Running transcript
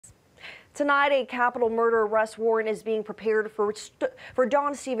Tonight, a capital murder arrest warrant is being prepared for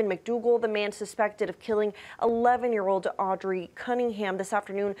Don Stephen McDougal, the man suspected of killing 11-year-old Audrii Cunningham. This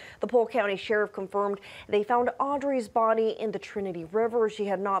afternoon, the Polk County Sheriff confirmed they found Audrii's body in the Trinity River. She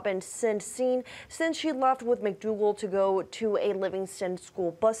had not been seen since she left with McDougal to go to a Livingston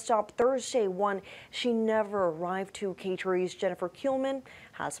school bus stop Thursday, one she never arrived to. KTRE's Jennifer Kuhlman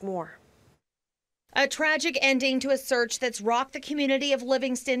has more. A tragic ending to a search that's rocked the community of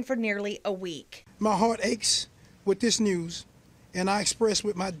Livingston for nearly a week. My heart aches with this news, and I express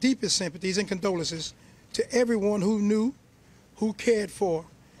with my deepest sympathies and condolences to everyone who knew, who cared for,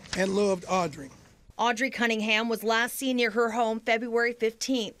 and loved Audrii. Audrii Cunningham was last seen near her home February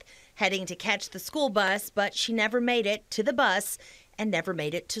 15th, heading to catch the school bus, but she never made it to the bus and never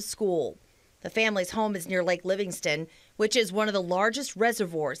made it to school. The family's home is near Lake Livingston, which is one of the largest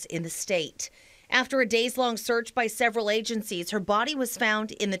reservoirs in the state. After a days-long search by several agencies, her body was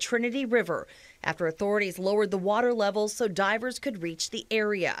found in the Trinity River after authorities lowered the water levels so divers could reach the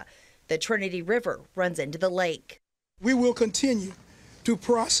area. The Trinity River runs into the lake. We will continue to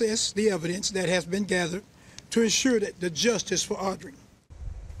process the evidence that has been gathered to ensure that the justice for Audrii.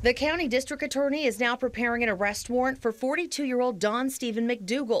 The county district attorney is now preparing an arrest warrant for 42-year-old Don Stephen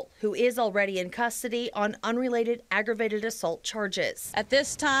McDougal, who is already in custody on unrelated aggravated assault charges. At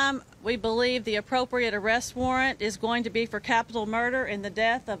this time, we believe the appropriate arrest warrant is going to be for capital murder in the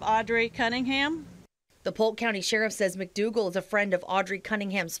death of Audrii Cunningham. The Polk County Sheriff says McDougal is a friend of Audrii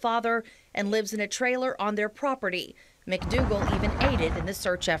Cunningham's father and lives in a trailer on their property. McDougal even aided in the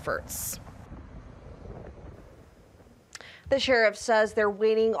search efforts. The sheriff says they're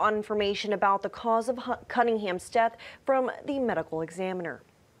waiting on information about the cause of Cunningham's death from the medical examiner.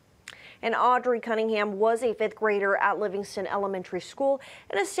 And Audrii Cunningham was a fifth grader at Livingston Elementary School.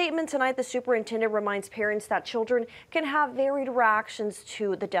 In a statement tonight, the superintendent reminds parents that children can have varied reactions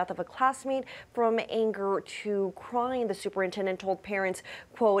to the death of a classmate, from anger to crying. The superintendent told parents,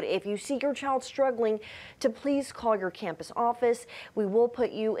 quote, "If you see your child struggling, to please call your campus office. We will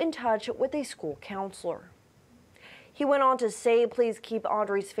put you in touch with a school counselor." He went on to say, please keep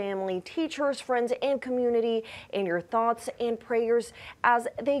Audrii's family, teachers, friends, and community in your thoughts and prayers as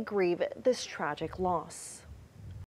they grieve this tragic loss.